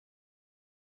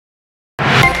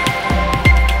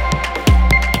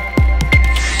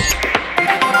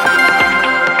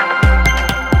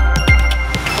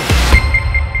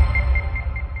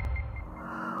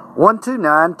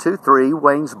12923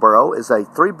 Waynesboro is a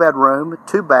 3-bedroom,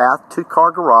 2-bath, 2-car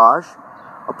garage,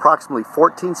 approximately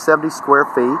 1470 square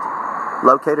feet,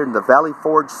 located in the Valley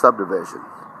Forge subdivision.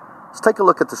 Let's take a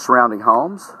look at the surrounding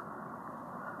homes.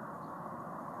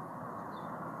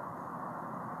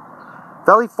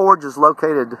 Valley Forge is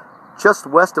located just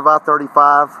west of I-35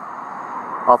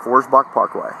 off Wurzbach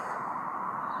Parkway.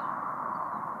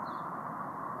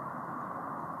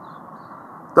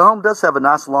 The home does have a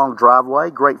nice long driveway,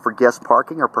 great for guest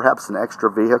parking or perhaps an extra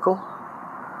vehicle.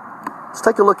 Let's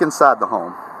take a look inside the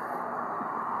home.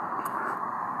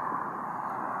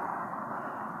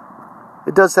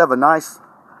 It does have a nice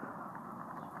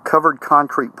covered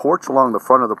concrete porch along the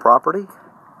front of the property.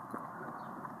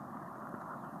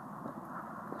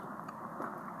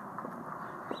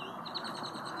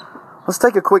 Let's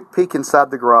take a quick peek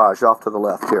inside the garage off to the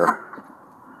left here.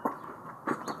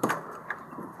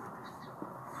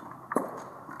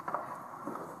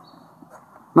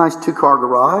 Nice 2-car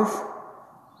garage.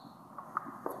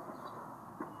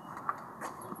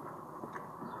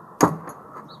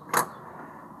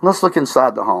 Let's look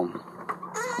inside the home.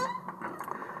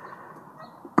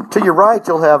 To your right,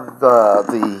 you'll have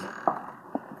the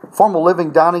formal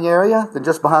living dining area. Then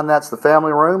just behind that's the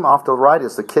family room. Off to the right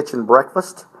is the kitchen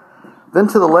breakfast. Then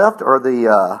to the left are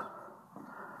the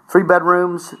 3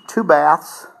 bedrooms, 2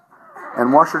 baths,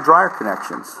 and washer-dryer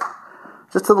connections.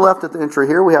 Just to the left at the entry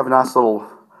here, we have a nice little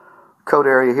coat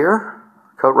area here,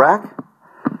 coat rack.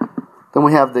 Then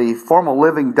we have the formal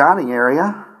living dining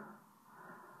area.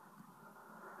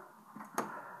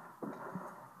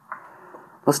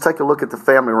 Let's take a look at the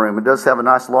family room. It does have a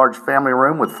nice large family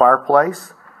room with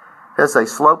fireplace. It has a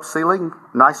sloped ceiling,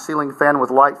 nice ceiling fan with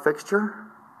light fixture.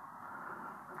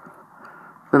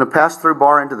 Then a pass-through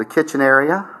bar into the kitchen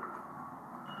area.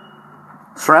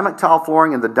 Ceramic tile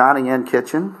flooring in the dining and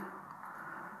kitchen.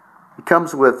 It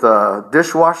comes with a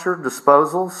dishwasher,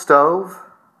 disposal, stove.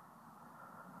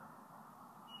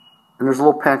 And there's a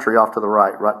little pantry off to the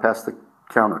right past the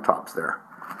countertops there.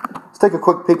 Let's take a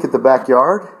quick peek at the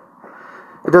backyard.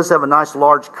 It does have a nice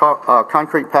large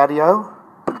concrete patio.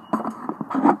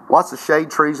 Lots of shade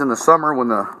trees in the summer when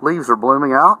the leaves are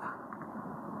blooming out.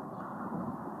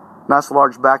 Nice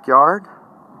large backyard.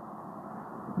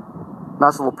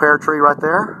 Nice little pear tree right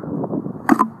there.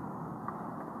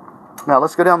 Now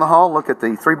let's go down the hall and look at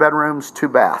the 3 bedrooms, 2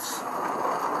 baths.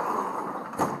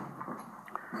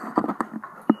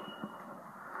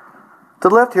 To the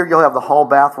left here you'll have the hall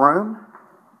bathroom.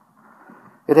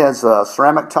 It has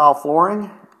ceramic tile flooring,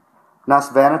 nice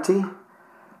vanity,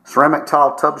 ceramic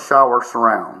tile tub shower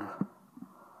surround.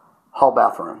 Hall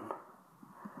bathroom.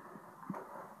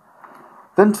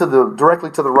 Then directly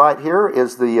to the right here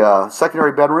is the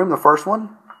secondary bedroom, the first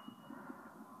one.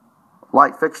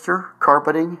 Light fixture,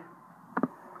 carpeting.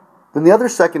 Then the other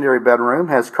secondary bedroom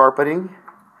has carpeting,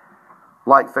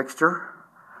 light fixture.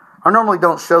 I normally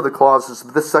don't show the closets,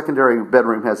 but this secondary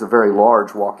bedroom has a very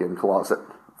large walk-in closet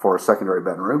for a secondary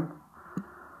bedroom.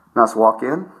 Nice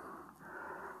walk-in.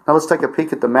 Now let's take a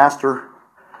peek at the master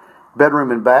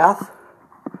bedroom and bath.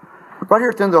 Right here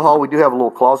at the end of the hall we do have a little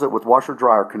closet with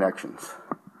washer-dryer connections.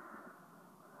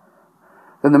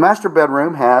 Then the master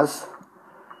bedroom has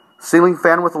ceiling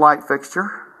fan with light fixture.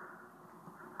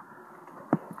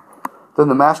 Then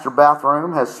the master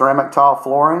bathroom has ceramic tile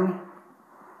flooring,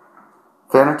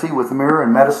 vanity with mirror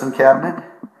and medicine cabinet,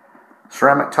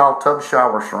 ceramic tile tub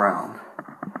shower surround.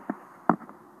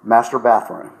 Master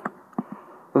bathroom.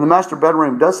 Then the master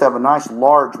bedroom does have a nice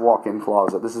large walk-in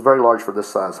closet. This is very large for this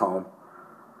size home.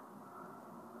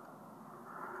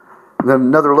 Then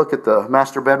another look at the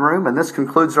master bedroom, and this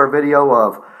concludes our video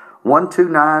of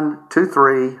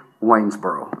 12923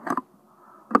 Waynesboro.